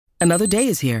Another day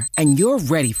is here, and you're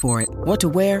ready for it. What to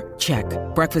wear? Check.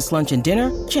 Breakfast, lunch, and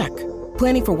dinner? Check.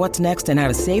 Planning for what's next and how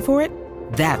to save for it?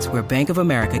 That's where Bank of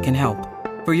America can help.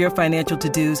 For your financial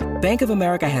to-dos, Bank of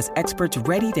America has experts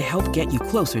ready to help get you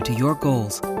closer to your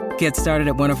goals. Get started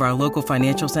at one of our local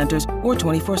financial centers or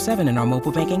 24/7 in our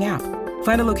mobile banking app.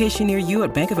 Find a location near you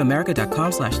at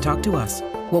bankofamerica.com/talktous.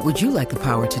 What would you like the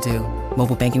power to do?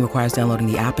 Mobile banking requires downloading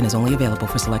the app and is only available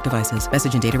for select devices.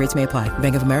 Message and data rates may apply.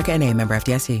 Bank of America N.A., member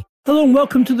FDIC. Hello and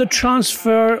welcome to the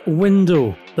Transfer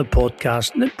Window, the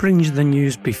podcast that brings you the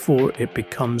news before it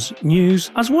becomes news,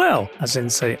 as well as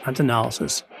insight and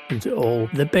analysis into all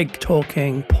the big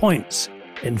talking points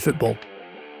in football.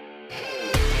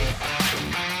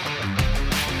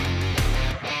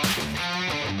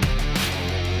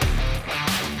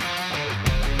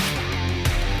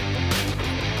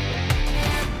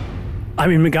 I'm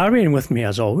Ian McGarry, and with me,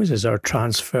 as always, is our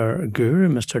transfer guru,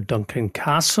 Mr. Duncan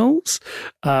Castles.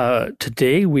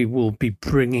 Today, we will be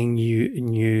bringing you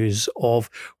news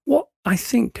of what I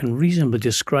think can reasonably be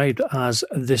described as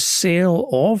the sale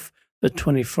of the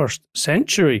 21st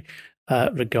century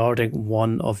regarding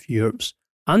one of Europe's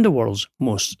and the world's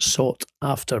most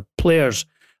sought-after players,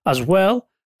 as well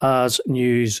as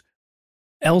news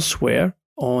elsewhere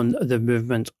on the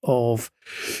movement of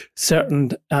certain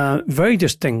very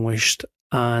distinguished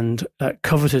and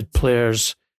coveted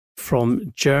players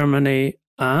from Germany,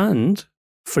 and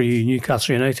for you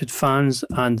Newcastle United fans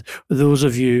and those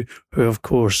of you who of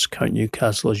course count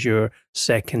Newcastle as your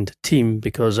second team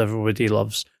because everybody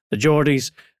loves the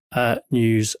Geordies,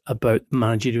 news about the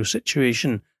managerial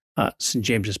situation at St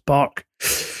James's Park.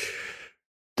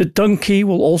 The Donkey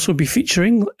will also be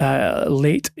featuring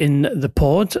late in the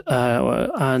pod,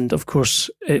 and of course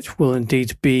it will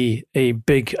indeed be a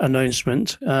big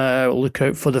announcement. Look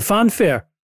out for the fanfare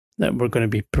that we're going to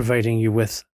be providing you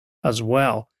with as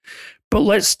well. But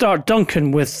let's start,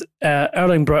 Duncan, with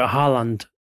Erling Braut Haaland.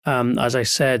 As I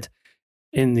said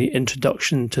in the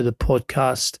introduction to the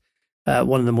podcast,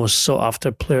 one of the most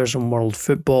sought-after players in world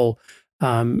football,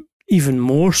 even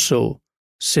more so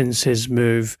since his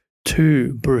move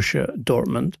to Borussia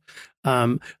Dortmund.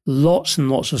 Lots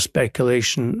and lots of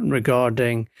speculation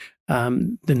regarding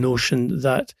the notion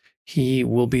that he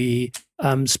will be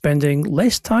spending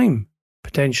less time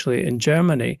potentially in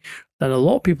Germany than a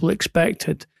lot of people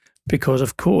expected, because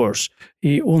of course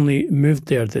he only moved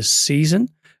there this season.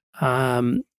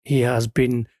 He has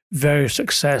been very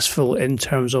successful in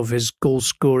terms of his goal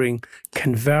scoring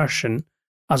conversion,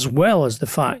 as well as the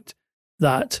fact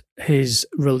that his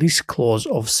release clause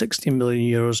of 60 million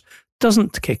euros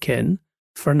doesn't kick in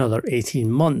for another 18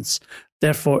 months.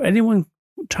 Therefore, anyone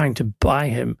trying to buy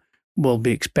him will be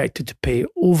expected to pay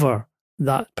over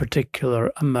that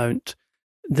particular amount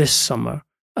this summer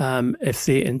if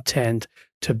they intend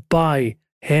to buy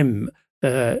him.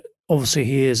 Obviously,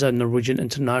 he is a Norwegian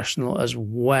international as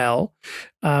well.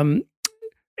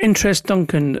 Interest,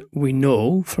 Duncan, we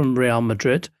know from Real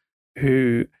Madrid,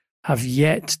 who have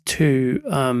yet to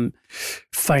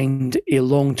find a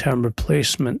long-term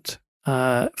replacement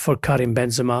for Karim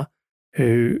Benzema,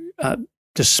 who,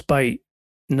 despite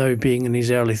now being in his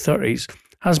early 30s,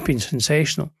 has been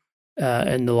sensational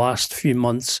in the last few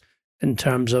months in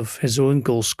terms of his own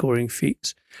goal-scoring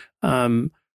feats. I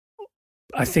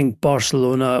think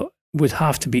Barcelona would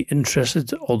have to be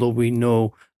interested, although we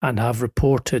know and have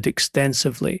reported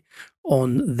extensively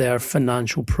on their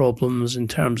financial problems in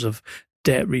terms of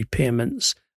debt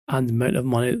repayments and the amount of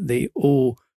money that they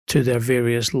owe to their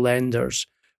various lenders.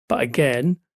 But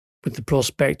again, with the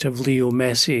prospect of Leo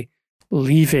Messi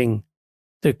leaving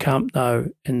the Camp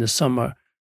Nou in the summer,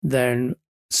 then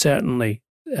certainly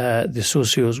the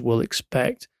socios will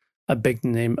expect a big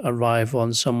name arrive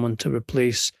on someone to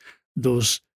replace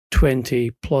those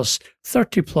 20 plus,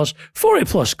 30 plus, 40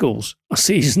 plus goals a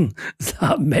season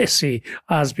that Messi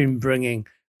has been bringing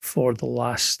for the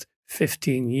last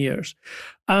 15 years.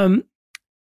 I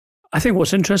think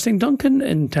what's interesting, Duncan,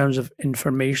 in terms of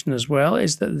information as well,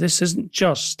 is that this isn't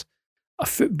just a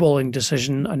footballing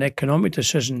decision, an economic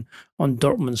decision on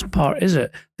Dortmund's part, is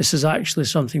it? This is actually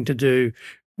something to do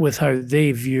with how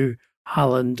they view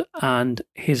Haaland and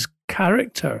his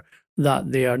character,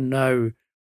 that they are now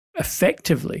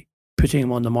effectively putting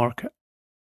him on the market.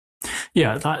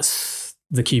 Yeah, that's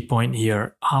the key point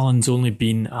here. Haaland's only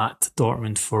been at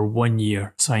Dortmund for 1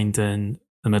 year, signed in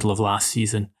the middle of last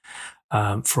season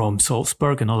from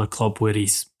Salzburg, another club where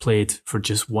he's played for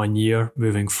just 1 year,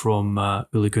 moving from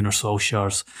Ole Gunnar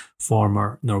Solskjaer's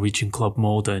former Norwegian club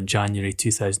Molde in January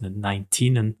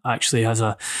 2019, and actually has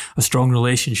a strong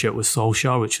relationship with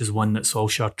Solskjaer, which is one that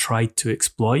Solskjaer tried to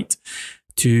exploit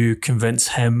to convince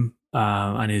him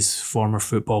and his former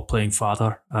football playing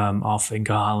father, Alf Inge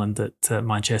Haaland, at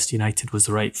Manchester United was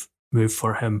the right move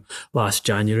for him last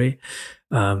January.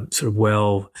 Sort of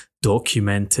well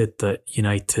documented that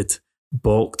United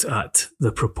balked at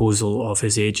the proposal of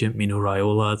his agent Mino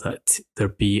Raiola that there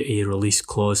be a release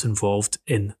clause involved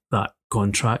in that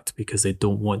contract, because they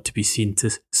don't want to be seen to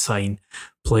sign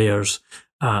players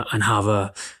and have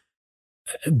a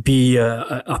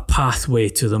pathway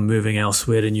to them moving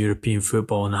elsewhere in European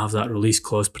football, and have that release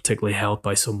clause particularly held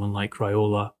by someone like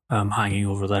Raiola hanging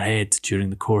over their head during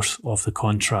the course of the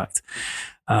contract.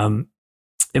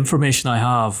 Information I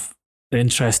have, the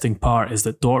interesting part is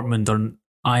that Dortmund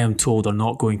I am told, are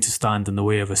not going to stand in the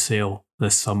way of a sale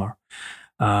this summer.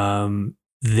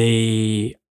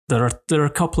 There are a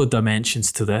couple of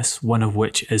dimensions to this, one of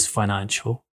which is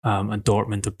financial. And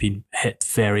Dortmund have been hit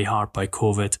very hard by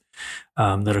COVID.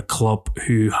 They're a club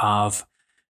who have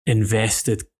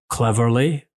invested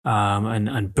cleverly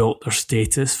and built their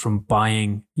status from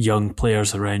buying young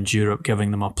players around Europe, giving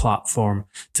them a platform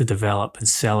to develop and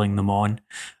selling them on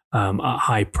at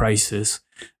high prices.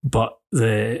 But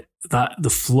the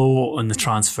flow on the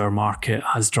transfer market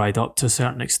has dried up to a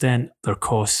certain extent. Their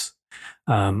costs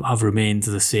have remained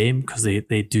the same, because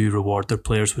they do reward their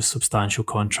players with substantial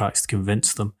contracts to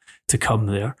convince them to come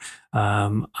there.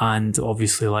 And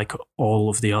obviously, like all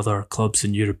of the other clubs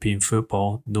in European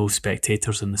football, no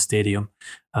spectators in the stadium.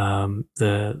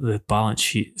 The balance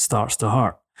sheet starts to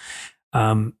hurt.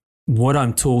 What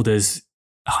I'm told is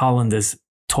Haaland is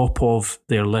top of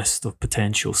their list of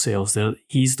potential sales.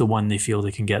 He's the one they feel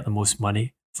they can get the most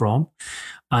money from.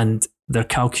 And their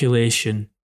calculation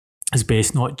is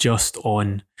based not just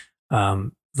on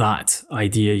that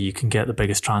idea you can get the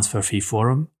biggest transfer fee for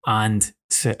him and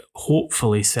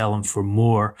hopefully sell him for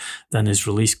more than his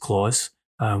release clause,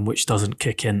 which doesn't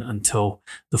kick in until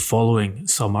the following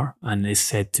summer and is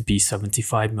said to be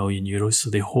 75 million euros. So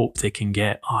they hope they can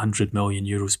get 100 million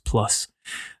euros plus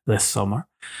this summer.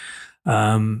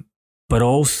 But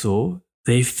also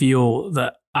they feel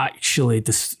that actually,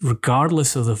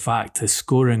 regardless of the fact the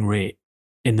scoring rate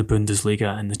in the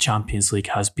Bundesliga and the Champions League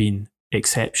has been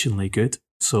exceptionally good.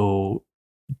 So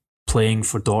playing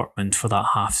for Dortmund for that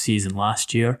half season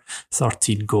last year,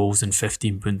 13 goals in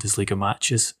 15 Bundesliga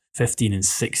matches, 15 and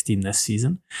 16 this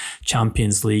season.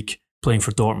 Champions League, playing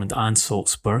for Dortmund and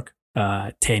Salzburg,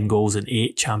 10 goals in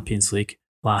 8 Champions League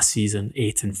last season,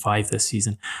 8 and 5 this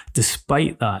season.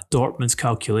 Despite that, Dortmund's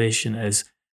calculation is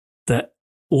that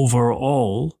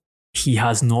overall, he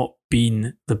has not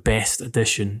been the best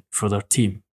addition for their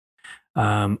team.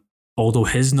 Although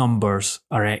his numbers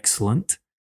are excellent,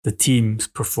 the team's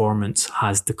performance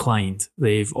has declined.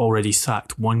 They've already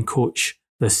sacked one coach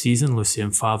this season,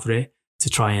 Lucien Favre, to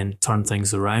try and turn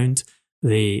things around.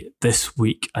 They this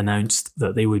week announced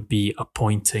that they would be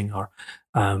appointing or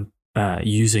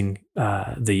using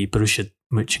the Borussia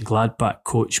Mönchengladbach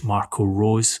coach Marco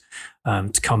Rose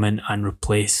to come in and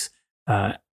replace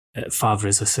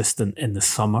Favre's assistant in the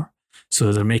summer.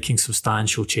 So they're making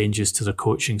substantial changes to their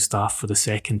coaching staff for the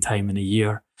second time in a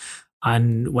year.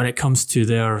 And when it comes to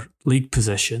their league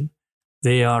position,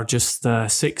 they are just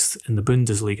 6th in the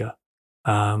Bundesliga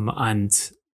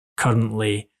and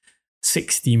currently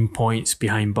 16 points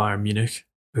behind Bayern Munich,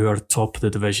 who are top of the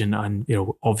division and, you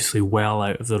know, obviously well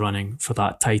out of the running for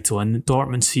that title. And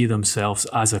Dortmund see themselves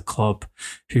as a club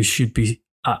who should be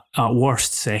at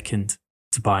worst second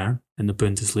to Bayern in the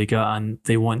Bundesliga, and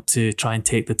they want to try and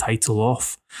take the title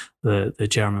off the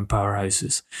German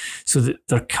powerhouses. So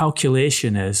their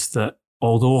calculation is that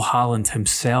although Haaland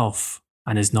himself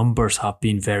and his numbers have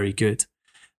been very good,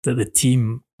 that the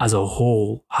team as a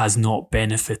whole has not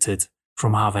benefited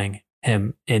from having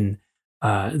him in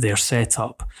their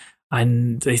setup.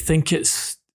 And they think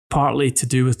it's partly to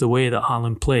do with the way that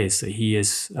Haaland plays, that he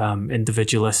is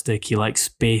individualistic, he likes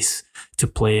space to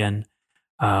play in.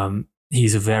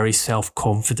 He's a very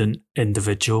self-confident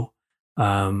individual.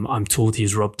 I'm told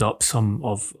he's rubbed up some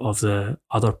of the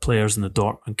other players in the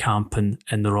Dortmund camp in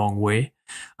the wrong way.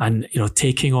 And, you know,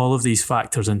 taking all of these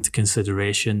factors into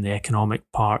consideration, the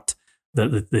economic part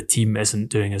that the team isn't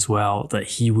doing as well, that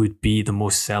he would be the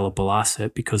most sellable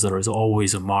asset because there is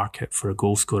always a market for a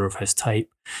goal scorer of his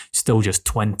type. Still just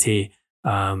 20.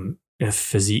 If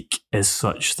physique is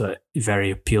such that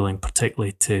very appealing,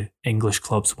 particularly to English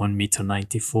clubs,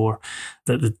 1.94 m,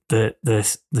 that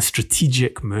the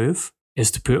strategic move is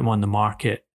to put him on the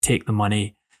market, take the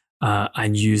money,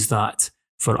 and use that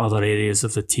for other areas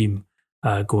of the team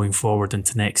going forward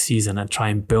into next season and try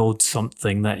and build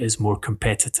something that is more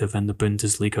competitive in the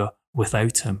Bundesliga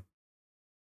without him.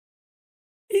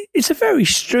 It's a very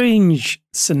strange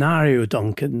scenario,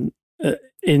 Duncan,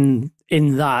 in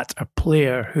in that a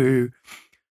player who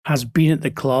has been at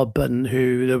the club and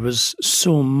who there was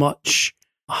so much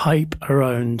hype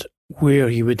around where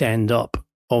he would end up.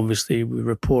 Obviously, we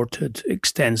reported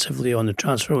extensively on the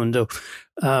transfer window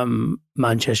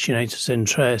Manchester United's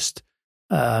interest,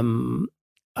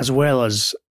 as well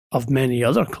as of many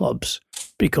other clubs,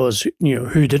 because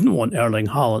who didn't want Erling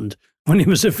Haaland when he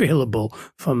was available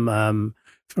from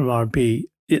RB?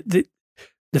 The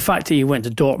fact that he went to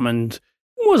Dortmund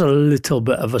was a little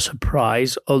bit of a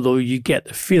surprise, although you get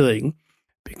the feeling,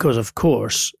 because of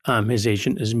course his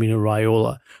agent is Mino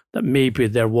Raiola, that maybe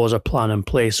there was a plan in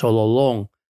place all along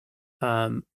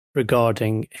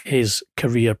regarding his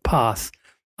career path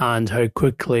and how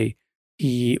quickly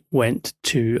he went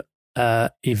to a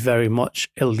very much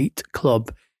elite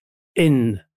club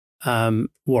in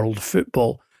world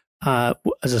football. As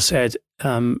I said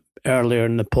earlier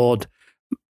in the pod,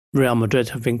 Real Madrid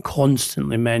have been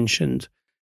constantly mentioned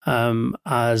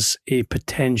as a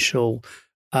potential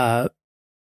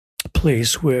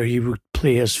place where he would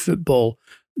play his football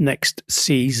next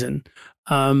season.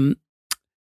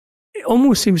 It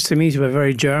almost seems to me to be a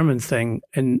very German thing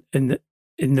in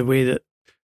the way that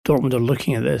Dortmund are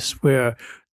looking at this, where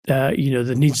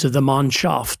the needs of the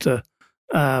Mannschaft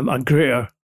are greater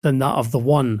than that of the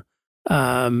one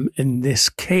in this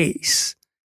case.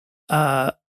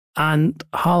 And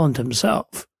Haaland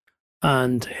himself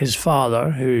and his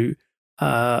father, who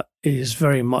is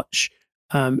very much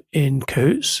in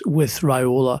cahoots with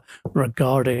Raiola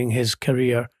regarding his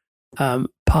career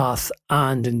path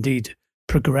and indeed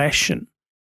progression,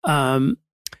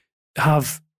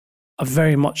 have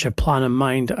very much a plan in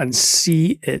mind and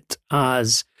see it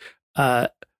as going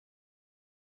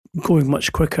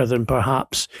much quicker than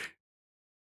perhaps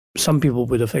some people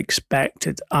would have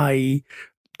expected, i.e.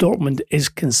 Dortmund is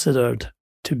considered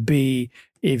to be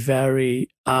a very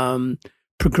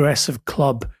progressive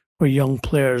club where young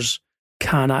players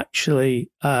can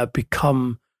actually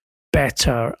become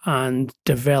better and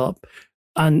develop.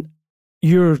 And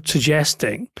you're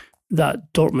suggesting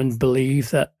that Dortmund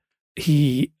believe that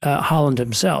Haaland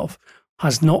himself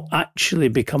has not actually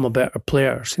become a better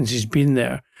player since he's been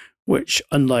there, which,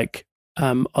 unlike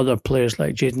other players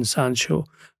like Jadon Sancho,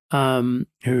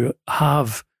 who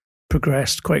have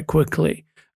progressed quite quickly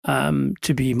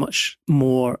to be much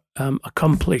more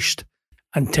accomplished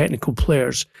and technical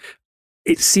players,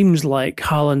 it seems like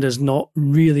Haaland is not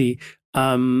really,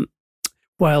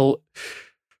 well,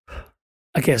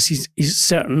 I guess he's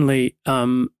certainly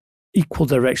equal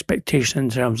their expectation in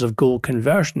terms of goal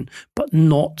conversion, but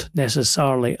not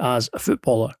necessarily as a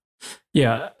footballer.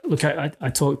 Yeah, look, I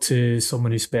talked to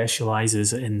someone who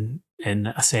specialises in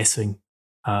assessing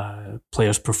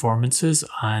players' performances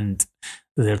and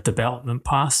their development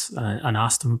paths, and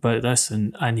asked him about this,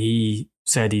 and he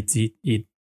said he'd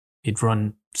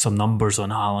run some numbers on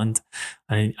Haaland,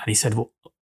 and he said, well,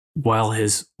 while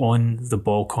his on the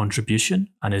ball contribution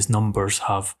and his numbers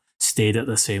have stayed at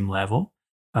the same level,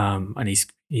 and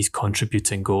he's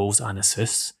contributing goals and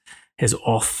assists, his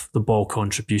off the ball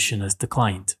contribution has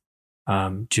declined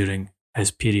during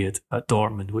his period at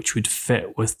Dortmund, which would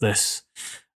fit with this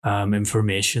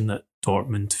information that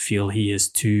Dortmund feel he is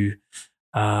too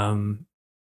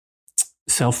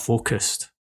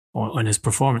self-focused on his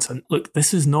performance. And look,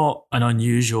 this is not an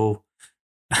unusual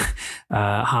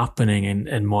happening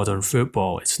in modern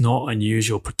football. It's not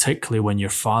unusual, particularly when your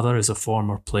father is a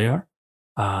former player.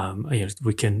 I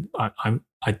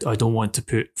don't want to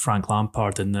put Frank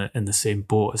Lampard in the same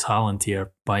boat as Haaland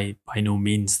here. By no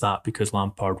means that, because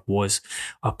Lampard was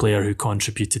a player who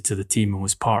contributed to the team and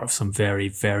was part of some very,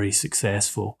 very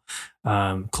successful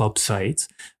club sides.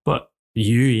 But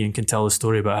you, Ian, can tell the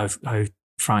story about how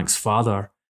Frank's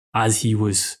father, as he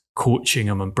was coaching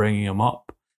him and bringing him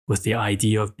up with the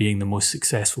idea of being the most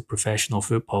successful professional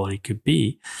footballer he could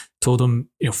be, told him,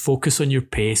 focus on your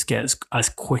pace, get as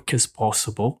quick as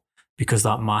possible, because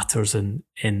that matters in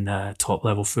top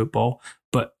level football.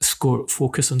 But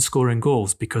focus on scoring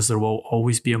goals, because there will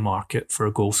always be a market for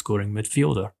a goal scoring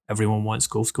midfielder. Everyone wants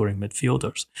goal scoring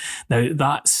midfielders. Now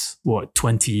that's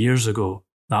 20 years ago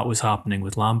that was happening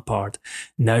with Lampard.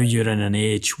 Now you're in an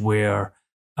age where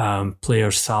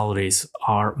players' salaries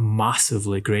are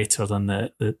massively greater than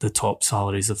the top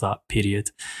salaries of that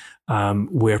period,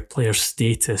 where players'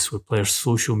 status, where players'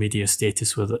 social media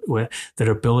status, where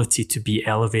their ability to be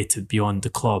elevated beyond the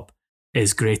club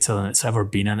is greater than it's ever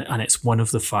been. And it's one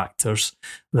of the factors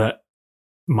that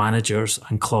managers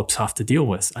and clubs have to deal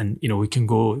with. And, we can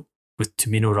go with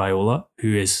Mino Raiola,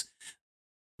 who is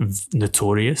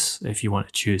notorious, if you want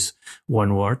to choose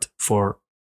one word, for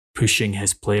pushing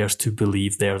his players to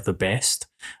believe they're the best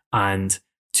and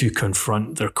to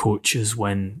confront their coaches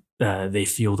when they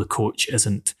feel the coach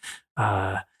isn't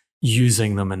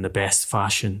using them in the best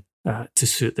fashion to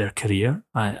suit their career.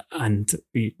 And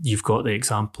you've got the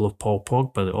example of Paul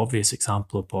Pogba, the obvious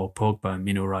example of Paul Pogba and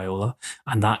Mino Raiola,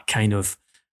 and that kind of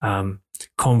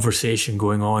conversation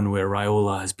going on where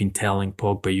Raiola has been telling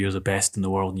Pogba, you're the best in the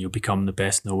world and you'll become the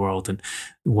best in the world. And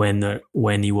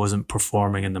when he wasn't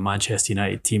performing in the Manchester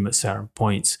United team at certain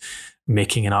points,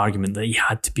 making an argument that he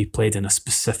had to be played in a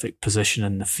specific position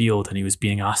in the field and he was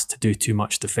being asked to do too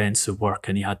much defensive work,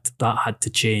 and that had to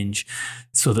change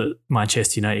so that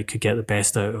Manchester United could get the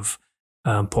best out of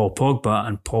Paul Pogba,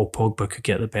 and Paul Pogba could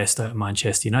get the best out of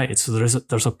Manchester United. So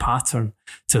there's a pattern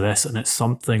to this, and it's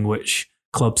something which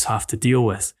clubs have to deal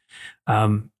with.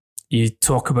 You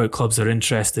talk about clubs that are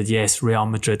interested. Yes, Real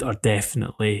Madrid are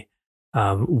definitely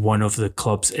one of the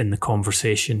clubs in the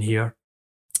conversation here.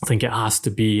 I think it has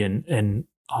to be in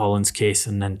Haaland's case,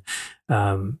 and then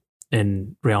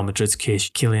in Real Madrid's case,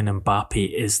 Kylian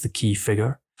Mbappe is the key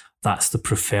figure. That's the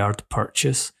preferred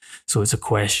purchase. So it's a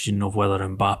question of whether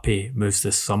Mbappe moves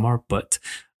this summer. But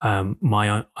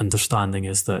my understanding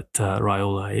is that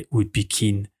Raiola would be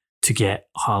keen to get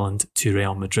Haaland to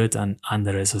Real Madrid, and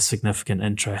there is a significant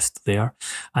interest there.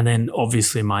 And then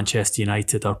obviously Manchester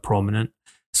United are prominent.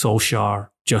 Solskjaer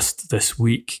just this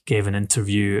week gave an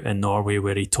interview in Norway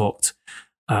where he talked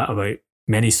about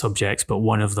many subjects, but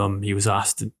one of them he was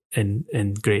asked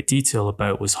in great detail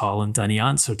about was Haaland, and he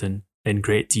answered in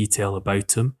great detail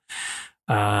about him,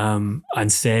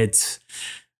 and said,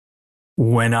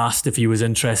 when asked if he was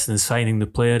interested in signing the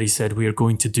player, he said, we are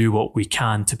going to do what we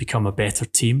can to become a better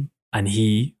team, and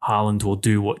Haaland, will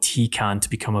do what he can to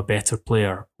become a better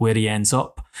player. Where he ends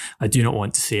up, I do not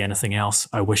want to say anything else.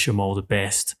 I wish him all the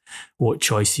best. What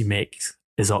choice he makes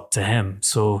is up to him.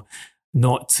 So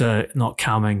not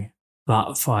calming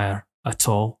that fire at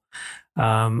all.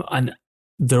 And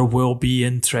there will be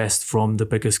interest from the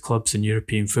biggest clubs in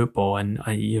European football, and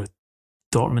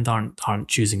Dortmund aren't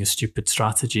choosing a stupid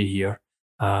strategy here.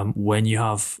 When you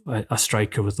have a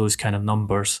striker with those kind of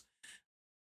numbers,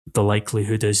 the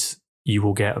likelihood is you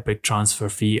will get a big transfer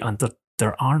fee, and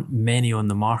there aren't many on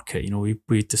the market.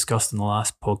 We discussed in the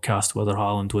last podcast whether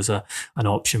Haaland was an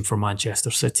option for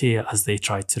Manchester City as they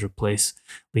tried to replace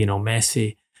Lionel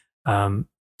Messi.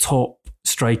 Top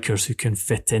strikers who can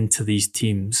fit into these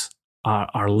teams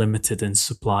are limited in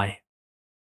supply.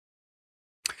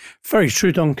 Very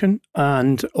true, Duncan.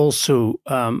 And also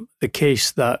the case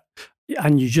that,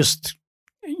 and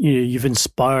you've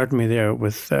inspired me there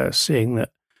with saying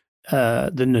that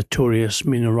the notorious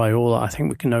Mino Raiola, I think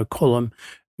we can now call him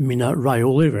Mino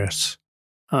Raiola-verse,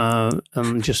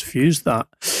 and just fuse that.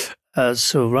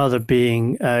 So rather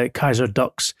being Kaiser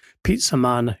Duck's pizza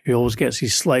man who always gets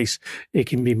his slice, it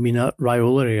can be Mino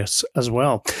Raiola-verse as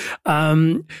well.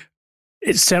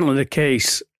 It's certainly the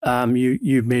case.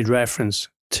 You made reference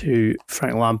to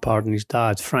Frank Lampard and his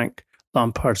dad, Frank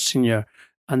Lampard Sr.,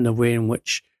 and the way in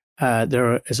which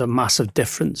there is a massive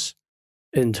difference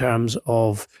in terms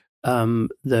of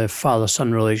the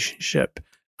father-son relationship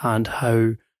and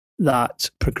how that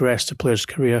progressed a player's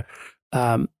career.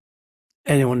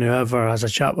 Anyone who ever has a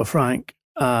chat with Frank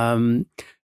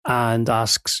and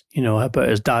asks, about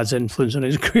his dad's influence on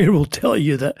his career will tell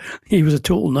you that he was a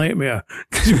total nightmare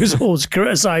because he was always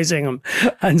criticising him.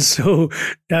 And so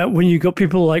when you got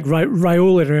people like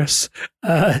Raiola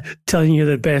telling you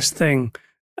the best thing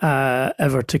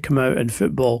ever to come out in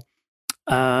football,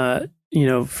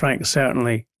 Frank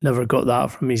certainly never got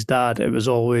that from his dad. It was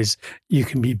always, you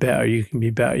can be better,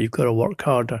 you've got to work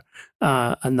harder.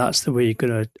 And that's the way you're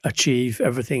going to achieve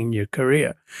everything in your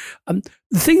career. The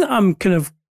thing that I'm kind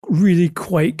of really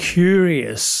quite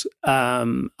curious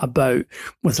about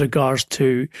with regards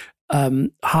to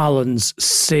Haaland's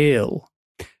sale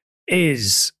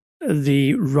is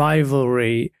the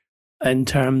rivalry in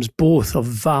terms both of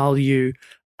value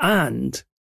and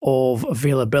of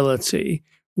availability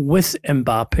with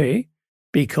Mbappe,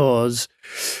 because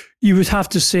you would have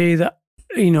to say that,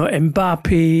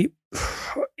 Mbappe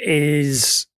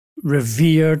is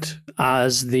revered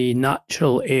as the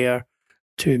natural heir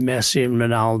to Messi and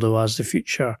Ronaldo as the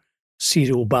future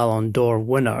serial Ballon d'Or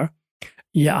winner.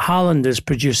 Yet Haaland is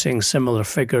producing similar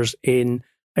figures in,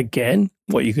 again,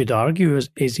 what you could argue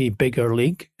is a bigger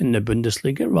league in the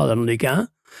Bundesliga rather than Liga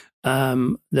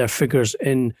 1. Their figures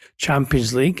in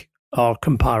Champions League are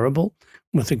comparable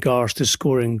with regards to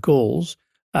scoring goals.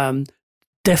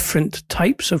 Different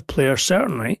types of players,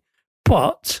 certainly,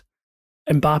 but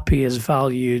Mbappe is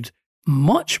valued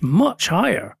much, much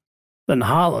higher than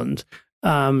Haaland,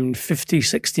 50,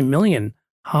 60 million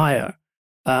higher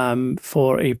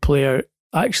for a player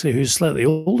actually, who's slightly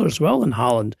older as well than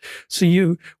Haaland. So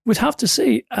you would have to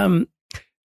say, are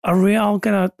Real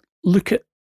going to look at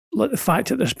the fact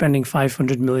that they're spending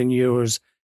 500 million euros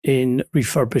in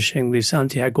refurbishing the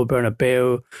Santiago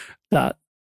Bernabeu, that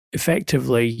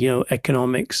effectively,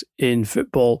 economics in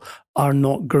football are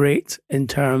not great in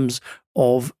terms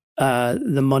of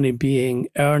the money being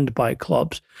earned by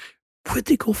clubs? Would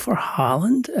they go for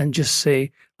Haaland and just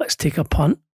say, let's take a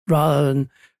punt rather than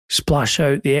splash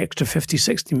out the extra 50,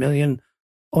 60 million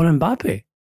on Mbappe?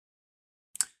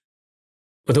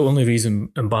 But the only reason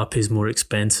Mbappe is more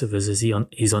expensive is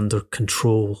he's under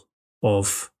control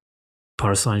of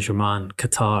Paris Saint-Germain,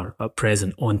 Qatar at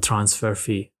present on transfer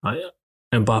fee.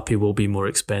 Mbappe will be more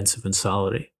expensive in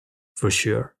salary for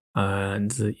sure,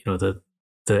 and the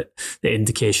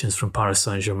indications from Paris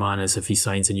Saint-Germain is if he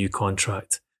signs a new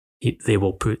contract, they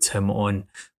will put him on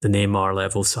the Neymar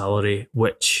level salary,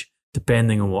 which,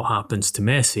 depending on what happens to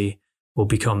Messi, will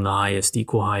become the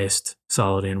equal highest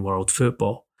salary in world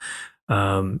football.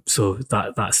 So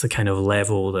that's the kind of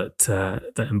level that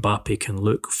Mbappe can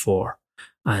look for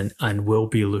and will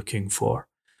be looking for.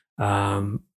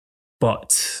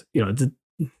 But the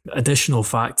additional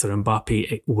factor,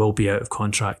 Mbappe will be out of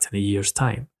contract in a year's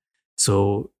time.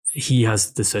 So he has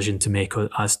the decision to make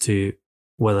as to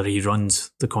whether he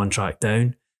runs the contract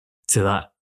down to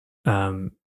that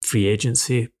free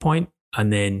agency point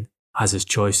and then has his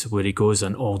choice of where he goes,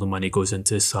 and all the money goes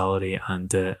into his salary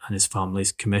and his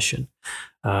family's commission.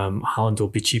 Haaland will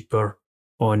be cheaper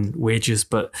on wages,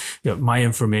 but my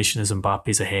information is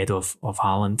Mbappe's ahead of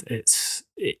Haaland.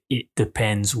 It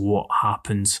depends what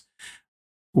happens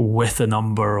with a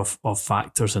number of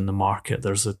factors in the market.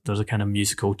 There's a kind of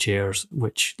musical chairs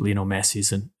which Lionel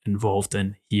Messi's involved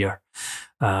in here.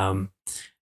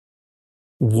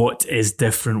 What is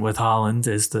different with Haaland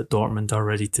is that Dortmund are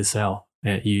ready to sell.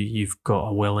 You've got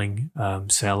a willing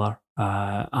seller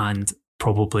and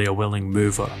probably a willing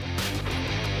mover.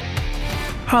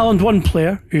 Haaland, one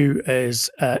player who is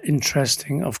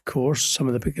interesting, of course, some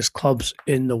of the biggest clubs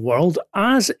in the world,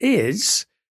 as is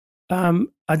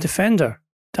a defender,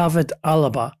 David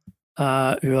Alaba,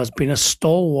 who has been a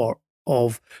stalwart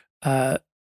of a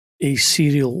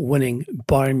serial winning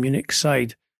Bayern Munich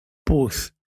side,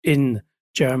 both in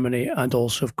Germany and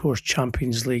also, of course,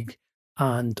 Champions League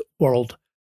and World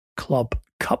Club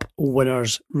Cup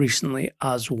winners recently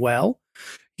as well.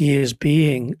 He is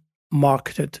being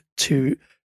marketed to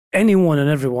anyone and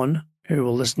everyone who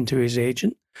will listen to his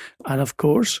agent. And of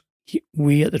course,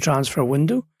 we at the transfer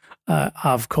window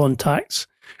have contacts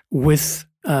with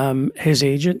his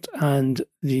agent and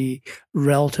the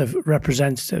relative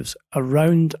representatives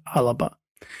around Alaba.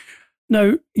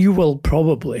 Now, you will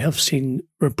probably have seen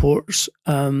reports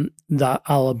that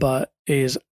Alaba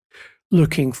is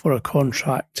looking for a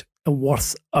contract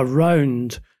worth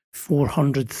around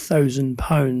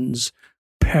 £400,000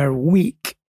 per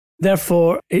week.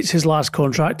 Therefore, it's his last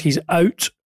contract. He's out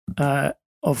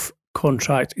of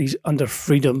contract. He's under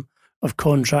freedom of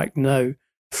contract now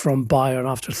from Bayern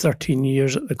after 13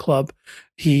 years at the club.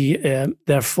 He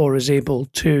therefore is able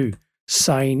to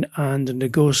sign and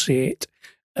negotiate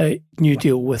a new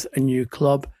deal with a new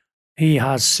club. He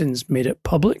has since made it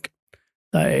public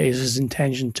that it is his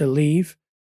intention to leave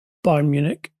Bayern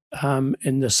Munich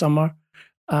in the summer.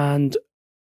 And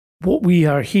what we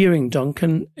are hearing,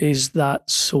 Duncan, is that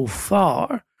so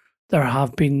far there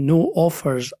have been no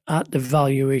offers at the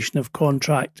valuation of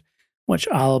contract which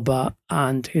Alaba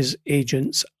and his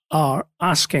agents are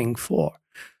asking for.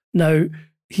 Now,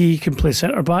 he can play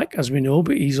centre-back, as we know,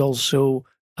 but he's also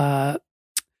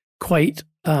quite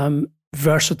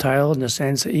versatile in the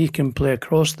sense that he can play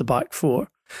across the back four.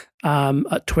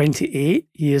 At 28,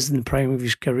 he is in the prime of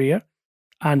his career.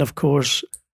 And of course,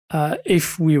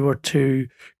 if we were to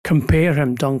compare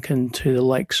him, Duncan, to the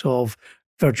likes of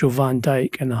Virgil van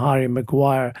Dijk and Harry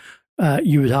Maguire,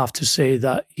 you would have to say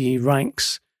that he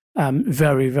ranks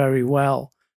very, very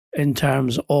well in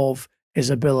terms of his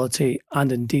ability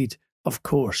and indeed, of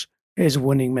course, his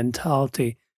winning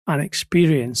mentality and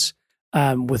experience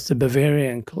with the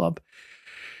Bavarian club.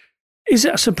 Is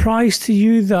it a surprise to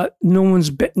you that no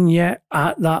one's bitten yet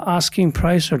at that asking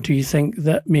price, or do you think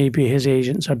that maybe his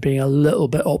agents are being a little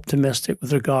bit optimistic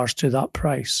with regards to that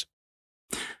price?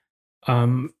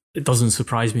 It doesn't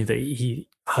surprise me that he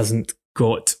hasn't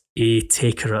got a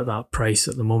taker at that price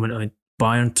at the moment. I mean,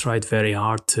 Bayern tried very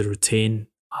hard to retain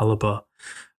Alaba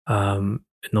in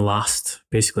the last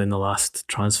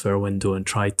transfer window and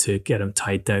tried to get him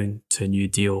tied down to a new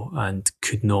deal and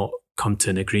could not come to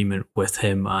an agreement with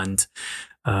him and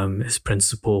his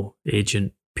principal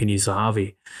agent, Pini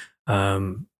Zahavi,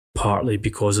 partly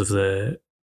because of the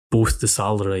both the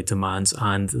salary demands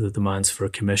and the demands for a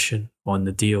commission on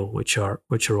the deal, which are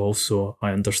also,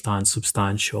 I understand,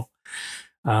 substantial.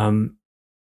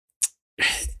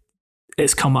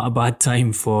 It's come at a bad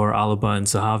time for Alaba and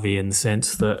Zahavi in the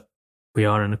sense that we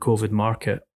are in a COVID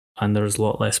market and there's a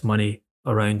lot less money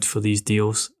around for these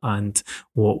deals, and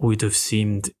what would have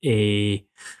seemed a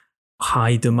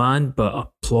high demand but a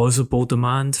plausible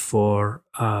demand for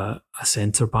a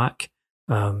centre-back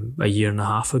a year and a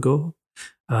half ago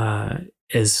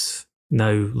is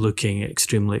now looking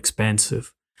extremely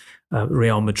expensive.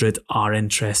 Real Madrid are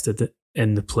interested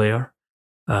in the player.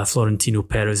 Florentino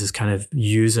Perez is kind of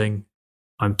using,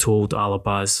 I'm told,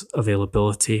 Alaba's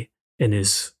availability in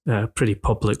his pretty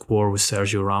public war with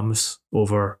Sergio Ramos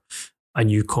over a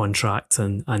new contract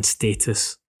and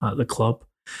status at the club.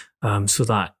 So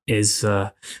that is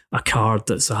a card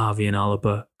that Zahavi and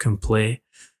Alaba can play.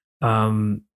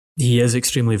 He is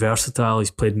extremely versatile.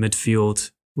 He's played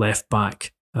midfield, left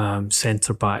back,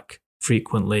 centre back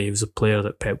frequently. He was a player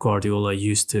that Pep Guardiola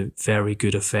used to very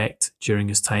good effect during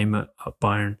his time at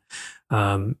Bayern.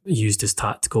 Used his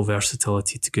tactical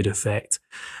versatility to good effect.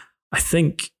 I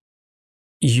think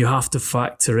you have to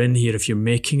factor in here, if you're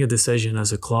making a decision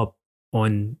as a club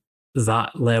on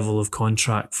that level of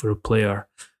contract for a player,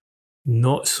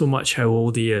 not so much how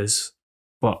old he is,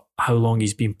 but how long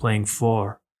he's been playing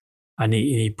for. And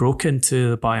he broke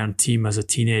into the Bayern team as a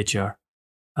teenager.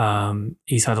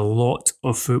 He's had a lot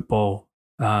of football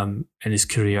in his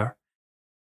career.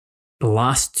 The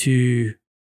last 2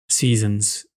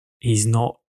 seasons, he's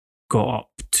not got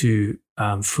up to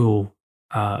full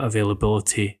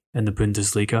availability in the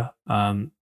Bundesliga.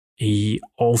 He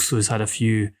also has had a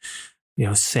few,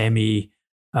 semi-empty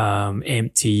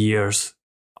years,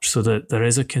 so that there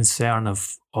is a concern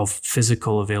of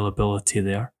physical availability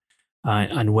there,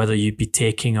 and whether you'd be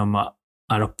taking him at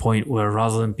a point where,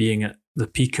 rather than being at the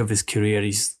peak of his career,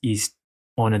 he's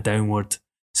on a downward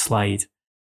slide.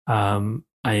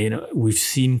 We've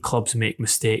seen clubs make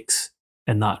mistakes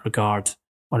in that regard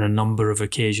on a number of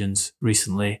occasions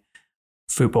recently.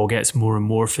 Football gets more and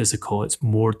more physical. It's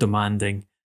more demanding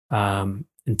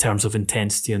in terms of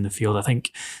intensity on the field. I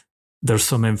think there's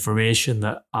some information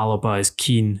that Alaba is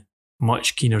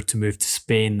much keener to move to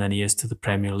Spain than he is to the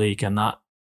Premier League, and that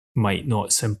might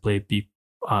not simply be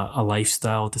a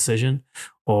lifestyle decision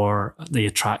or the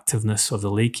attractiveness of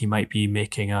the league. He might be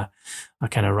making a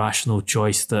kind of rational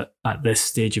choice that at this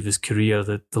stage of his career,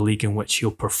 that the league in which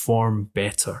he'll perform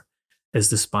better is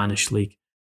the Spanish league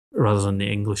rather than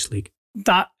the English league.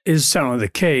 That is certainly the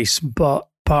case, but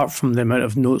apart from the amount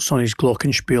of notes on his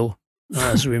glockenspiel,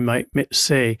 as we might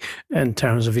say, in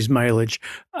terms of his mileage,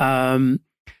 there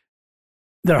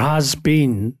has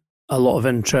been a lot of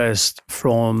interest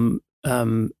from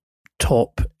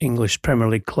top English Premier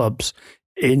League clubs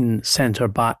in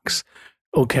centre-backs.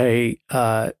 Okay,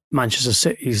 Manchester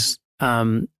City's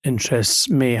interests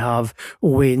may have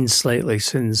waned slightly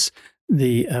since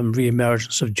the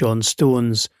re-emergence of John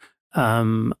Stones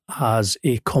as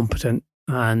a competent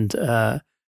and the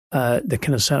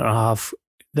kind of centre-half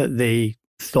that they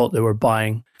thought they were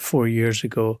buying 4 years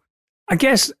ago. I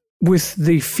guess with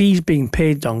the fees being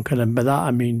paid, Duncan, and by that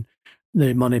I mean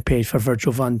the money paid for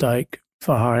Virgil van Dijk,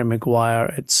 for Harry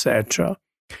Maguire, etc.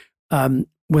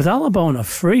 With Alaba on a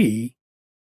free,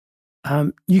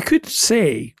 you could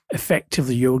say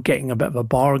effectively you're getting a bit of a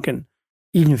bargain,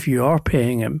 even if you are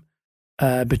paying him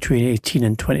between 18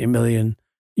 and 20 million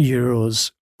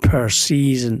euros per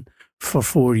season for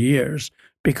 4 years,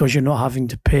 because you're not having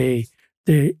to pay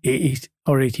the 80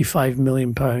 or 85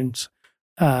 million pounds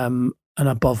and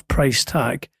above price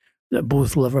tag that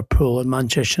both Liverpool and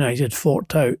Manchester United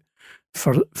forked out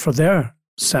for their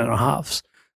centre halves.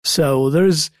 So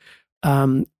there's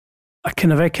a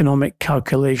kind of economic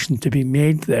calculation to be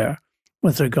made there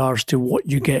with regards to what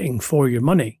you're getting for your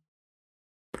money.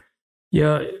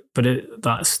 Yeah, but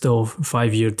that's still a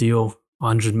 5-year deal,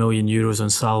 100 million euros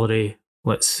on salary.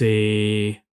 Let's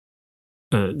say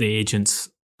the agent's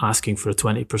asking for a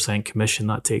 20% commission,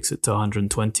 that takes it to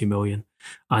 120 million.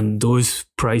 And those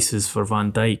prices for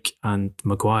Van Dijk and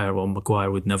Maguire, well, Maguire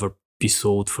would never be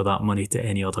sold for that money to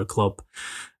any other club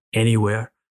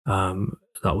anywhere.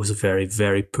 That was a very,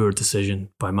 very poor decision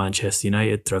by Manchester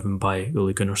United, driven by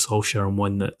Ole Gunnar Solskjaer, and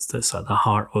one that's at the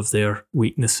heart of their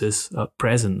weaknesses at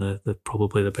present. The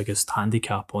probably the biggest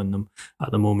handicap on them at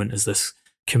the moment is this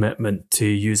commitment to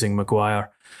using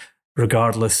Maguire,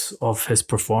 regardless of his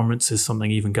performances. Something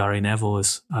even Gary Neville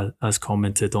has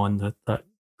commented on, that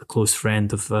the close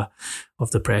friend of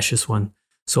the precious one,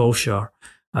 Solskjaer.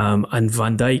 And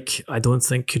Van Dijk, I don't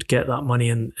think could get that money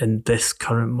in this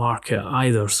current market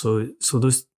either. So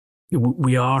those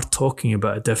we are talking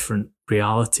about a different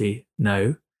reality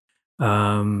now.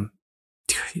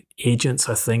 Agents,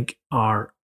 I think,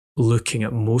 are looking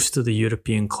at most of the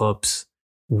European clubs,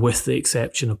 with the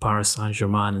exception of Paris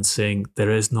Saint-Germain, and saying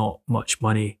there is not much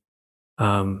money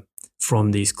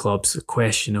from these clubs. A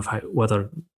question of whether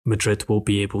Madrid will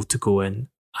be able to go in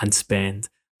and spend.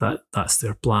 That's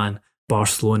their plan.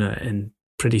 Barcelona in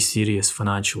pretty serious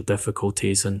financial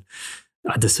difficulties, and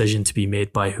a decision to be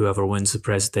made by whoever wins the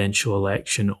presidential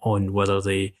election on whether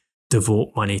they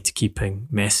devote money to keeping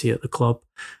Messi at the club,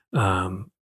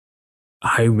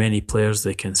 how many players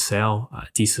they can sell at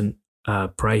a decent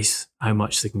price, how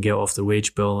much they can get off their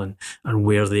wage bill, and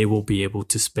where they will be able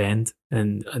to spend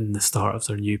in the start of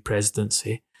their new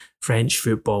presidency. French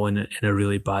football in a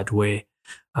really bad way,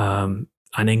 and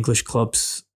English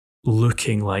clubs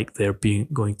looking like they're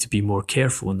going to be more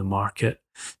careful in the market.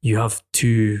 You have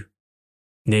two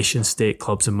nation-state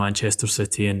clubs in Manchester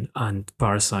City and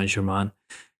Paris Saint-Germain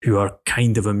who are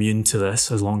kind of immune to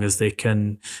this, as long as they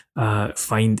can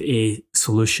find a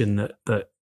solution that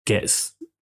gets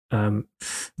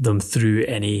them through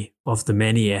any of the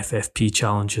many FFP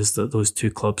challenges that those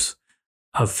two clubs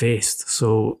have faced.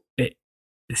 So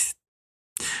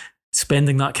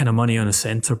spending that kind of money on a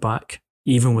centre-back,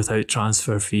 even without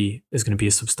transfer fee, is going to be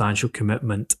a substantial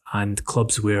commitment, and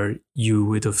clubs where you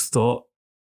would have thought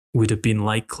would have been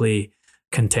likely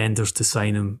contenders to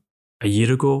sign him a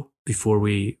year ago before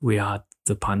we had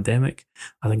the pandemic,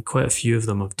 I think quite a few of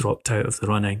them have dropped out of the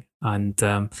running. And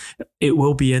it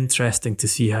will be interesting to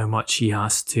see how much he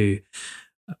has to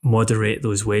moderate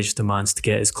those wage demands to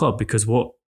get his club, because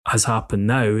what has happened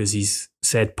now is he's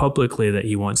said publicly that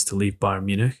he wants to leave Bayern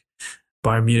Munich.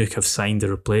 Bayern Munich have signed a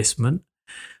replacement,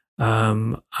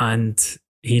 and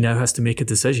he now has to make a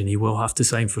decision. He will have to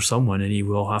sign for someone, and he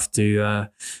will have to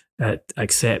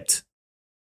accept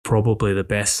probably the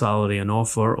best salary on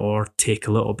offer, or take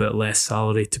a little bit less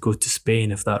salary to go to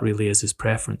Spain, if that really is his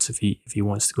preference, if he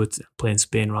wants to go to play in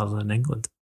Spain rather than England.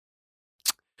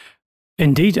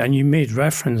 Indeed, and you made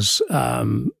reference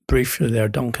briefly there,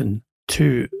 Duncan,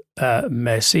 to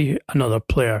Messi, another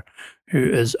player who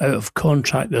is out of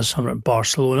contract this summer at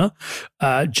Barcelona.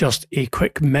 Just a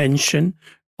quick mention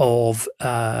of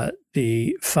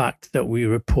the fact that we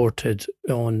reported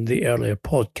on the earlier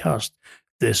podcast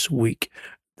this week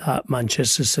that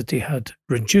Manchester City had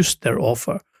reduced their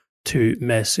offer to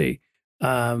Messi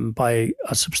by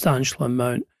a substantial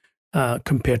amount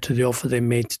compared to the offer they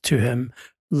made to him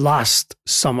last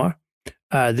summer.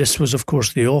 This was, of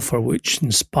course, the offer which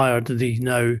inspired the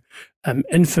now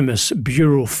infamous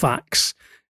Bureau fax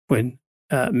when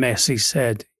Messi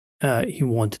said he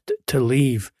wanted to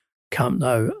leave Camp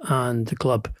Nou and the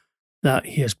club that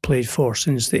he has played for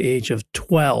since the age of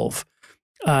 12.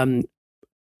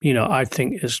 I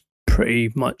think is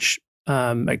pretty much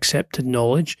accepted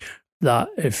knowledge that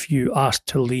if you ask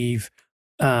to leave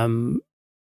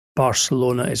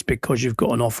Barcelona, it's because you've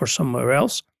got an offer somewhere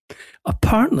else.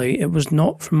 Apparently, it was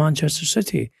not from Manchester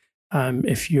City,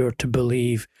 if you're to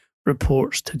believe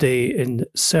reports today in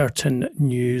certain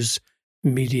news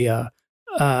media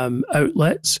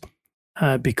outlets,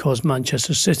 because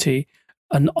Manchester City,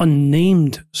 an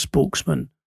unnamed spokesman,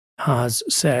 has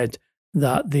said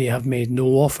that they have made no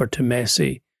offer to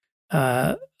Messi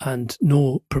and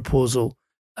no proposal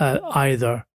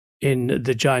either in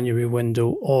the January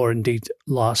window or indeed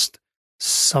last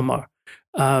summer.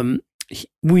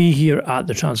 We here at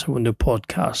the Transfer Window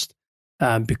podcast,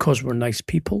 because we're nice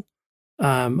people,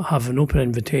 have an open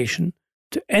invitation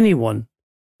to anyone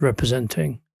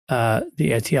representing the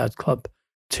Etihad Club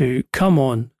to come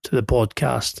on to the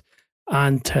podcast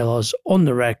and tell us on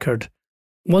the record,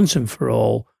 once and for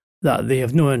all, that they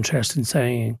have no interest in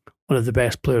signing one of the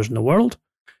best players in the world,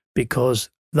 because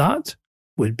that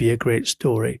would be a great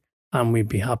story and we'd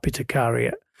be happy to carry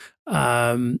it.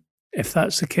 If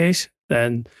that's the case,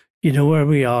 then you know where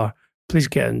we are. Please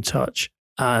get in touch,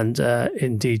 and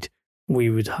indeed we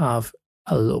would have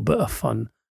a little bit of fun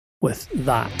with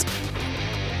that.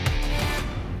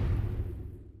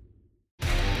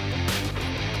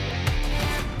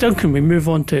 Duncan, we move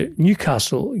on to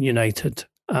Newcastle United,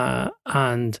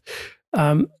 and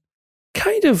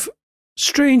kind of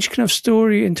strange kind of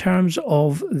story in terms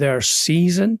of their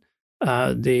season.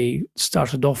 They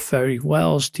started off very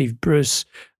well. Steve Bruce,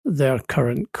 their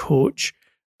current coach,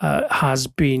 has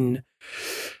been,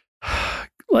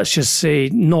 let's just say,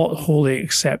 not wholly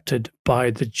accepted by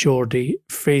the Geordie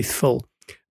faithful,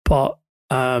 but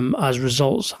as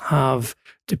results have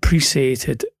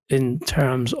depreciated in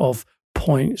terms of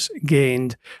points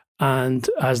gained, and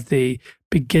as they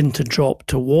begin to drop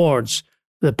towards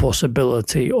the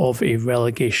possibility of a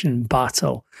relegation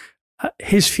battle,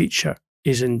 his future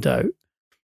is in doubt.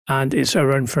 And it's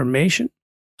our information,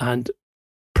 and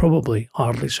probably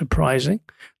hardly surprising,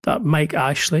 that Mike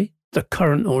Ashley, the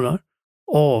current owner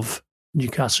of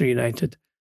Newcastle United,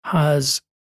 has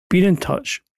been in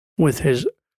touch with his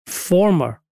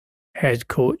former head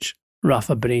coach,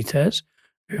 Rafa Benitez,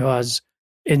 who has,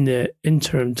 in the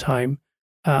interim time,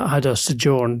 had a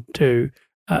sojourn to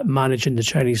manage in the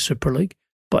Chinese Super League,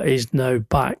 but is now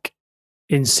back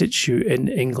in situ in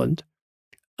England,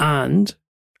 and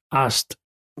asked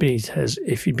Benitez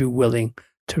if he'd be willing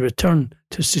to return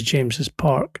to St James's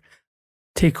Park,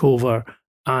 take over,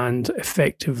 and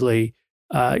effectively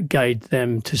guide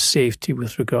them to safety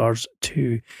with regards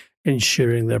to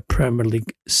ensuring their Premier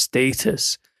League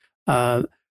status.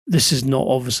 This is not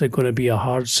obviously going to be a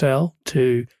hard sell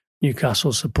to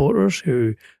Newcastle supporters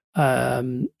who,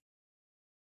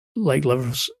 like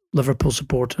Liverpool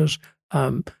supporters,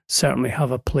 certainly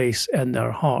have a place in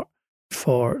their heart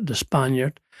for the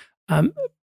Spaniard.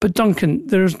 But Duncan,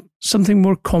 there's something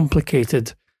more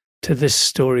complicated to this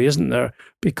story, isn't there?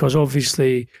 Because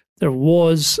obviously there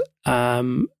was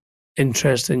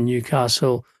interest in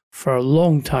Newcastle for a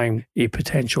long time, a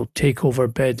potential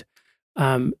takeover bid.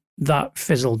 That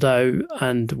fizzled out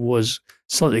and was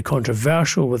slightly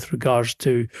controversial with regards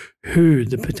to who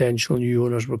the potential new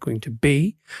owners were going to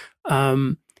be.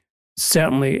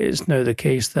 Certainly it's now the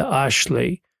case that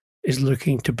Ashley is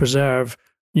looking to preserve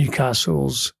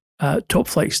Newcastle's top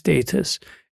flight status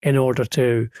in order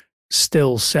to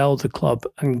still sell the club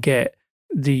and get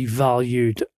the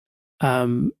valued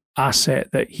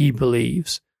asset that he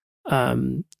believes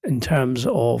in terms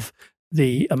of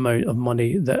the amount of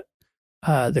money that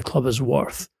the club is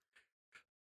worth.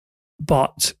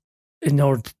 But in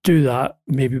order to do that,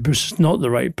 maybe Bruce is not the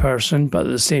right person, but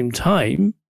at the same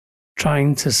time,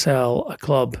 trying to sell a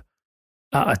club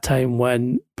at a time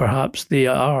when perhaps they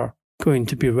are going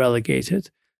to be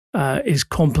relegated is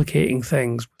complicating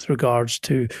things with regards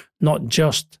to not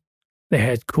just the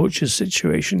head coach's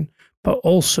situation, but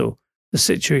also the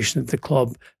situation of the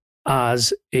club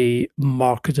as a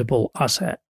marketable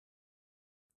asset.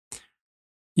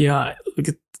 Yeah,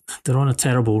 they're on a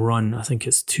terrible run. I think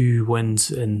it's 2 wins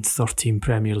in 13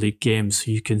 Premier League games.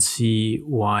 So you can see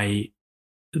why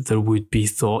there would be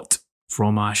thought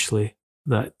from Ashley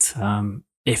that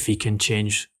if he can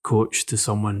change coach to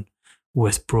someone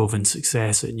with proven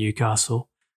success at Newcastle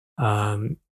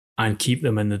and keep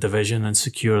them in the division and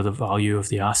secure the value of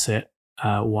the asset,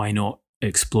 why not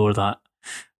explore that?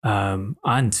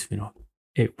 And,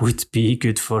 it would be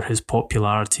good for his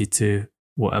popularity to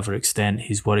whatever extent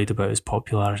he's worried about his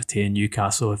popularity in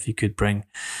Newcastle if he could bring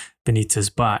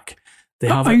Benitez back.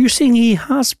 Are you saying he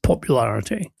has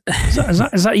popularity? Is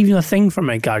that even a thing for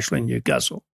Mike Ashley in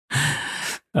Newcastle?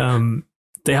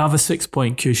 They have a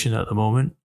 6-point cushion at the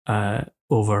moment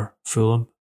over Fulham,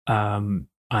 and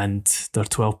they're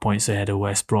 12 points ahead of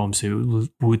West Brom, so it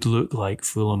would look like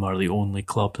Fulham are the only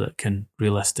club that can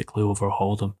realistically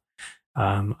overhaul them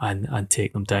and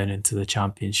take them down into the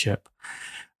Championship.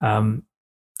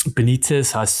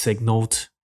 Benitez has signalled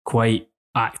quite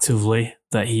actively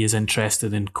that he is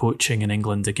interested in coaching in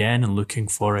England again and looking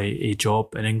for a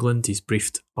job in England. He's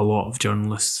briefed a lot of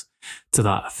journalists to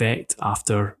that effect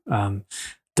after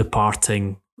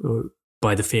departing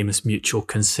by the famous mutual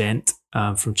consent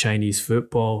from Chinese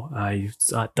football. He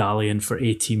was at Dalian for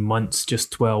 18 months,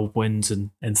 just 12 wins in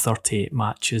 38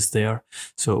 matches there.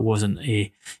 So it wasn't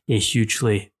a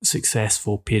hugely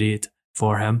successful period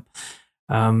for him.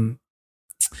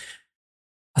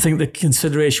 I think the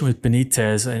consideration with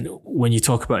Benitez, and when you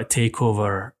talk about a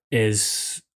takeover,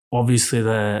 is obviously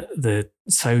the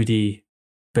Saudi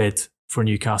bid for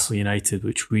Newcastle United,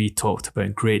 which we talked about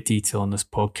in great detail on this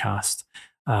podcast,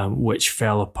 which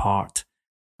fell apart,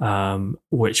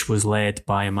 which was led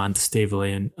by Amanda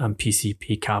Staveley and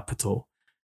PCP Capital.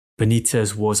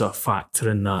 Benitez was a factor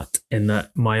in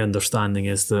that my understanding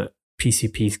is that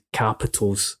PCP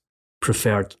Capital's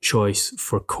preferred choice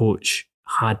for coach,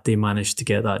 had they managed to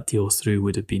get that deal through,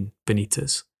 would have been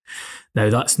Benitez. Now,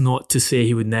 that's not to say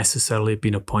he would necessarily have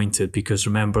been appointed, because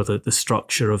remember that the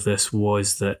structure of this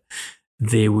was that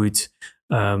they would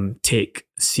take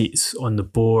seats on the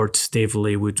board.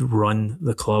 Staveley would run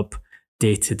the club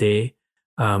day to day,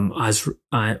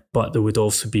 but there would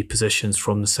also be positions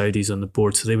from the Saudis on the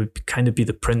board. So they would kind of be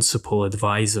the principal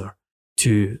advisor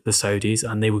to the Saudis,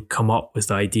 and they would come up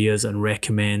with ideas and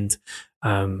recommend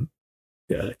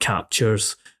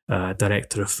captures,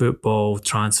 director of football,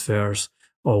 transfers,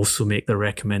 also make their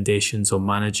recommendations on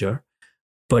manager.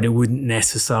 But it wouldn't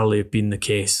necessarily have been the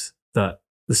case that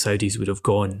the Saudis would have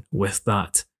gone with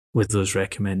those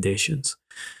recommendations.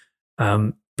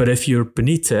 But if you're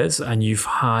Benitez and you've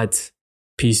had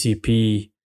PCP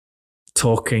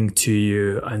talking to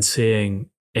you and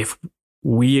saying, if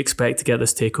we expect to get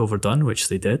this takeover done, which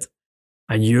they did,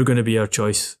 and you're going to be our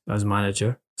choice as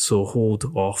manager, so hold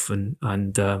off and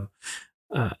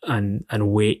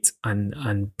wait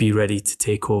and be ready to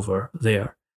take over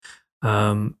there.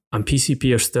 And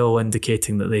PCP are still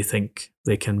indicating that they think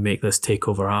they can make this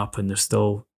takeover happen. They're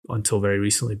still, until very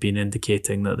recently, been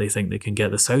indicating that they think they can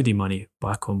get the Saudi money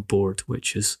back on board,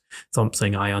 which is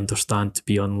something I understand to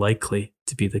be unlikely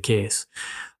to be the case.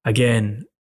 Again,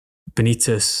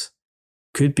 Benitez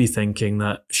could be thinking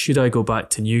that, should I go back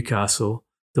to Newcastle,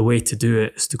 the way to do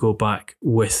it is to go back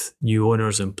with new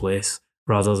owners in place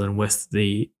rather than with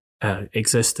the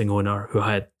existing owner who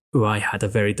I had a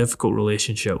very difficult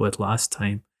relationship with last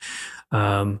time,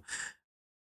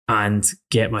 and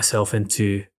get myself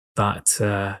into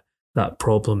that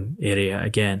problem area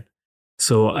again.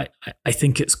 So I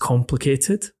think it's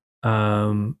complicated,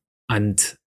 and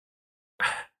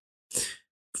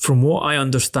from what I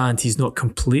understand, he's not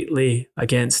completely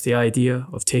against the idea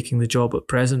of taking the job at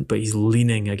present, but he's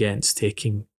leaning against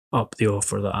taking up the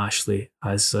offer that Ashley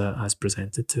has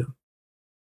presented to him.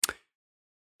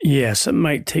 Yes, it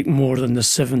might take more than the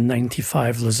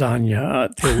 $7.95 lasagna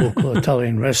at the local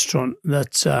Italian restaurant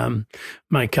that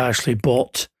Mike Ashley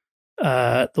bought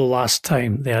the last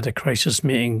time they had a crisis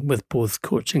meeting with both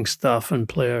coaching staff and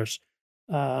players.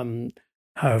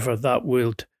 However, that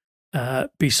would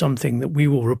be something that we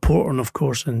will report on, of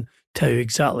course, and tell you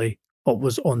exactly what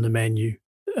was on the menu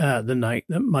the night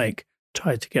that Mike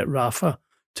tried to get Rafa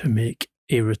to make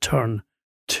a return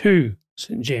to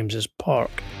St James's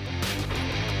Park.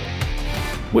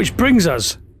 Which brings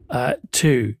us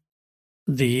to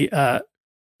the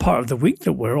part of the week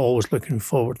that we're always looking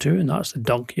forward to, and that's the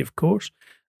donkey, of course.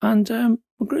 And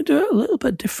we're going to do it a little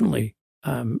bit differently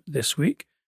this week.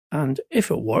 And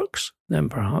if it works, then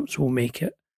perhaps we'll make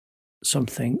it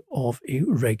something of a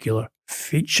regular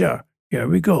feature. Here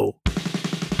we go.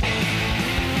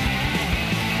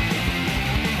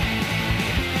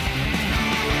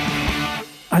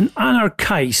 An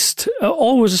anarchist,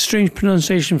 always a strange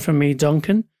pronunciation for me,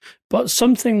 Duncan, but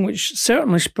something which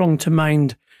certainly sprung to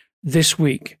mind this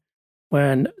week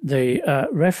when the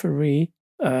referee,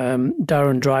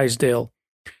 Darren Drysdale,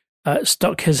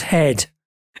 stuck his head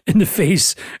in the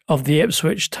face of the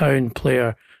Ipswich Town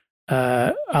player,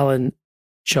 Alan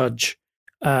Judge,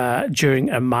 during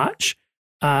a match.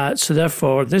 So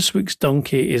therefore, this week's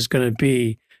donkey is going to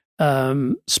be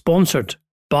sponsored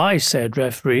by said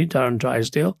referee, Darren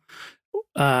Drysdale.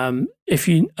 If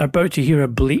you are about to hear a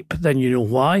bleep, then you know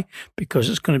why, because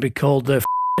it's going to be called the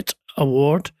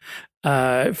Award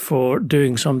for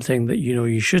doing something that you know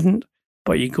you shouldn't,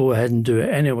 but you go ahead and do it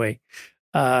anyway.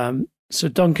 So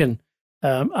Duncan,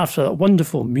 after that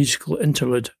wonderful musical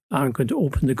interlude, I'm going to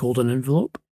open the golden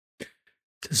envelope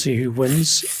to see who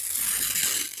wins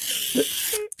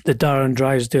the Darren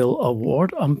Drysdale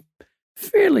Award. I'm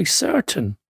fairly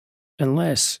certain,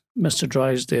 unless Mr.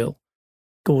 Drysdale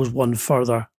goes one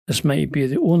further, this might be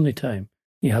the only time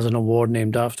he has an award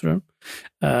named after him.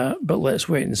 But let's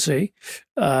wait and see.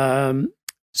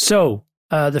 So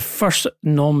the first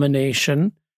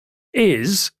nomination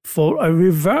is for a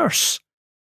reverse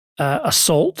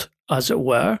assault, as it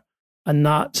were, and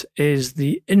that is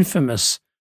the infamous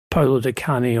Paolo Di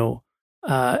Canio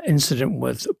incident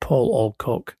with Paul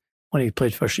Alcock when he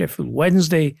played for Sheffield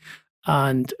Wednesday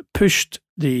and pushed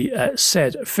the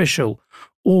said official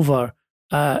over.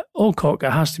 Alcock,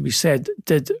 it has to be said,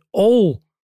 did all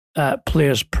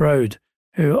players proud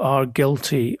who are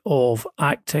guilty of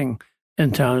acting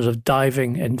in terms of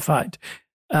diving. In fact,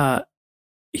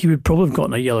 he would probably have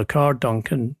gotten a yellow card,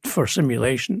 Duncan, for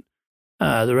simulation,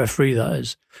 the referee that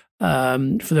is,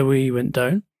 for the way he went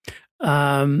down.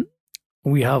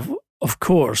 We have, of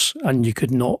course, and you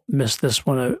could not miss this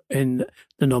one out in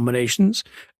the nominations,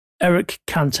 Eric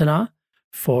Cantona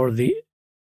for the,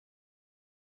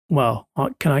 well,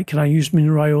 can I use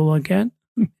Minraiola again?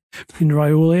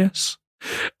 Minraiolas?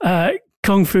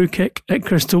 Kung Fu kick at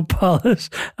Crystal Palace.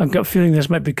 I've got a feeling this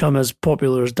might become as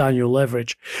popular as Daniel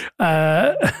Leverage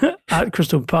at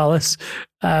Crystal Palace,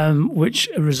 which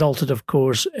resulted, of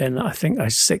course, in, I think, a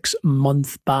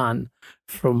 6-month ban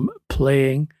from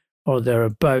playing or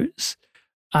thereabouts.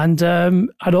 And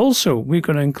also, we're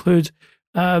going to include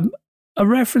a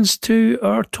reference to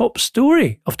our top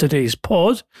story of today's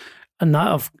pod, and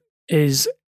that is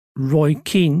Roy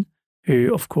Keane,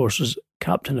 who, of course, was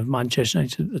captain of Manchester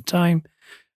United at the time,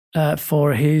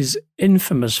 for his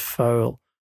infamous foul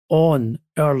on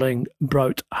Erling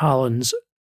Braut Haaland's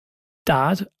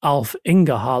dad, Alf Inge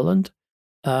Haaland,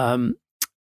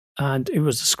 and it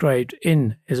was described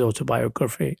in his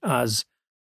autobiography as,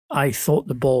 "I thought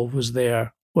the ball was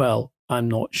there. Well, I'm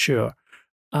not sure,"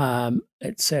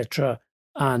 etc.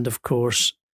 And of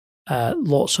course,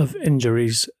 lots of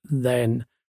injuries then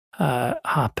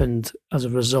happened as a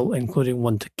result, including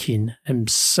one to Keane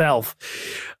himself.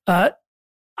 I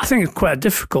think it's quite a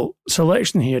difficult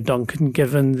selection here, Duncan,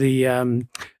 given the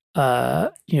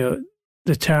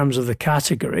the terms of the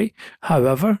category.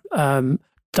 However,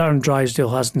 Darren Drysdale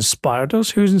has inspired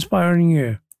us. Who's inspiring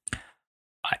you?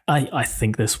 I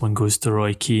think this one goes to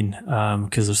Roy Keane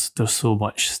because there's so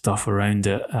much stuff around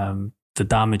it. The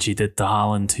damage he did to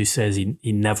Haaland, who says he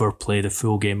never played a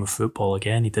full game of football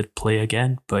again. He did play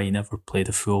again, but he never played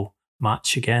a full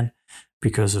match again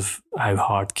because of how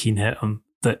hard Keane hit him.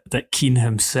 That Keane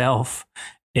himself,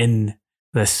 in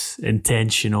this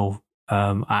intentional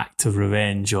act of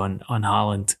revenge on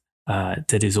Haaland,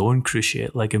 did his own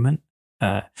cruciate ligament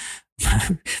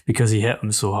because he hit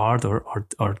him so hard,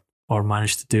 or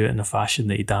managed to do it in a fashion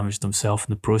that he damaged himself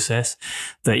in the process,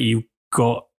 that he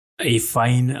got a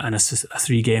fine and a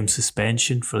 3-game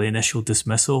suspension for the initial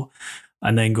dismissal,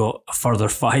 and then got a further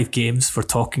 5 games for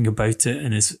talking about it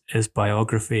in his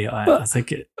biography. I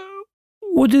think it.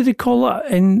 What did they call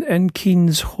that in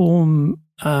Keane's home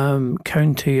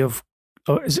county of?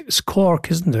 It's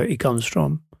Cork, isn't it? He comes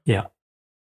from. Yeah.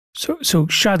 So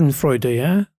Schadenfreude,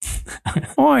 yeah.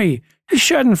 Oi,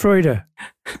 Schadenfreude.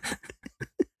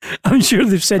 I'm sure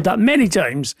they've said that many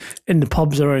times in the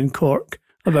pubs around Cork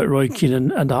about Roy Keane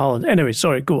and Haaland. Anyway,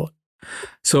 sorry, go on.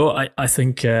 So I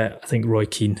think Roy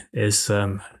Keane is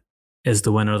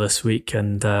the winner this week,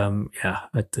 and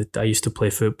I used to play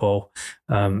football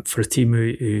for a team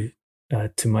who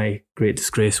to my great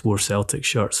disgrace, wore Celtic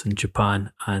shirts in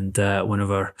Japan, and one of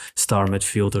our star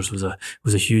midfielders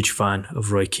was a huge fan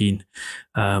of Roy Keane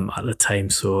at the time.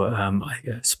 So I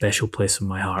get a special place in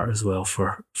my heart as well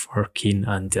for Keane,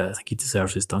 and I think he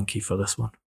deserves his donkey for this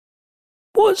one.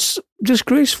 What's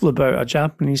disgraceful about a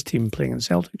Japanese team playing in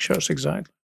Celtic shirts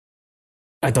exactly?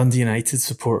 A Dundee United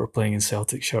supporter playing in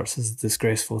Celtic shirts is a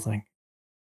disgraceful thing.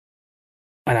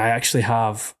 And I actually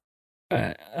have,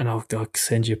 and I'll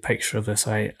send you a picture of this,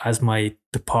 as my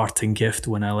departing gift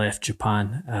when I left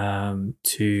Japan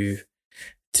to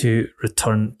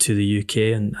return to the UK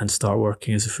and start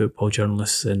working as a football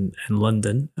journalist in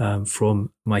London,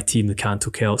 from my team, the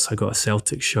Canto Celts, I got a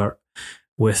Celtic shirt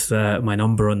with my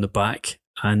number on the back,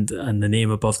 and the name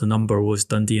above the number was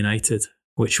Dundee United,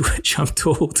 which I'm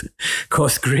told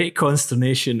caused great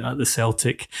consternation at the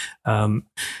Celtic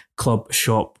club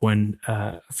shop when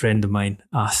a friend of mine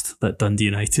asked that Dundee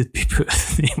United be put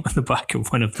the name on the back of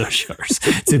one of their shirts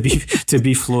to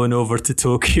be flown over to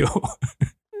Tokyo.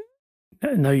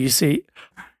 Now, you see,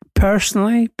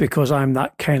 personally, because I'm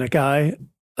that kind of guy,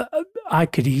 I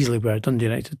could easily wear a Dundee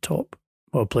United top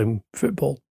while playing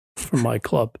football for my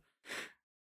club.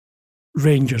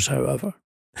 Rangers, however.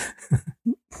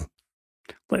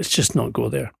 Let's just not go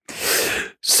there.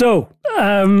 So,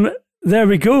 there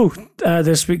we go.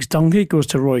 This week's donkey goes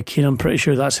to Roy Keane. I'm pretty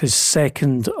sure that's his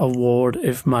second award,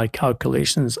 if my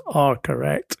calculations are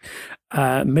correct.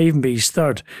 May even be his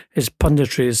third. His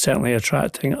punditry is certainly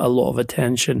attracting a lot of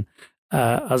attention,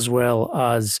 as well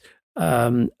as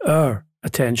our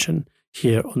attention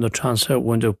here on the Transfer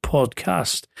Window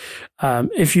podcast.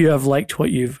 If you have liked what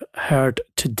you've heard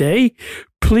today,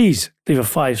 please leave a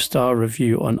 5-star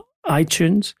review on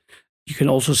iTunes. You can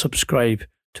also subscribe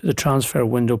to the Transfer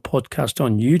Window podcast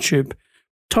on YouTube.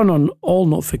 Turn on all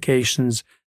notifications,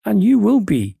 and you will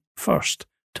be first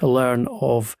to learn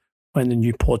of when the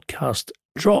new podcast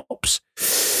drops.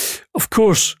 Of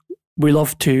course, we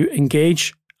love to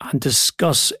engage and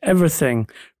discuss everything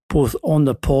both on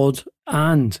the pod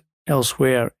and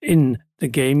elsewhere in the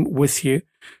game with you.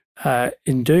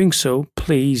 In doing so,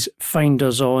 please find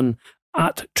us on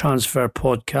 @Transfer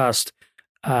Podcast.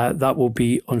 That will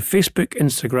be on Facebook,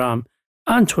 Instagram,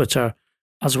 and Twitter,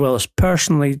 as well as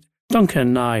personally,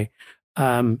 Duncan and I.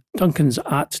 Duncan's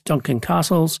at Duncan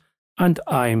Castles, and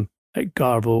I'm at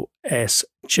Garbo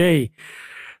SJ.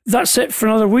 That's it for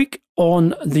another week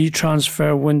on the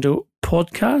Transfer Window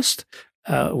podcast.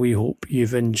 We hope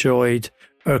you've enjoyed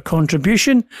our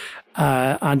contribution,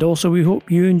 and also we hope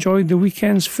you enjoyed the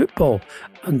weekend's football.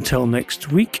 Until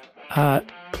next week,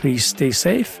 please stay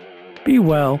safe, be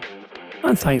well,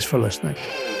 and thanks for listening.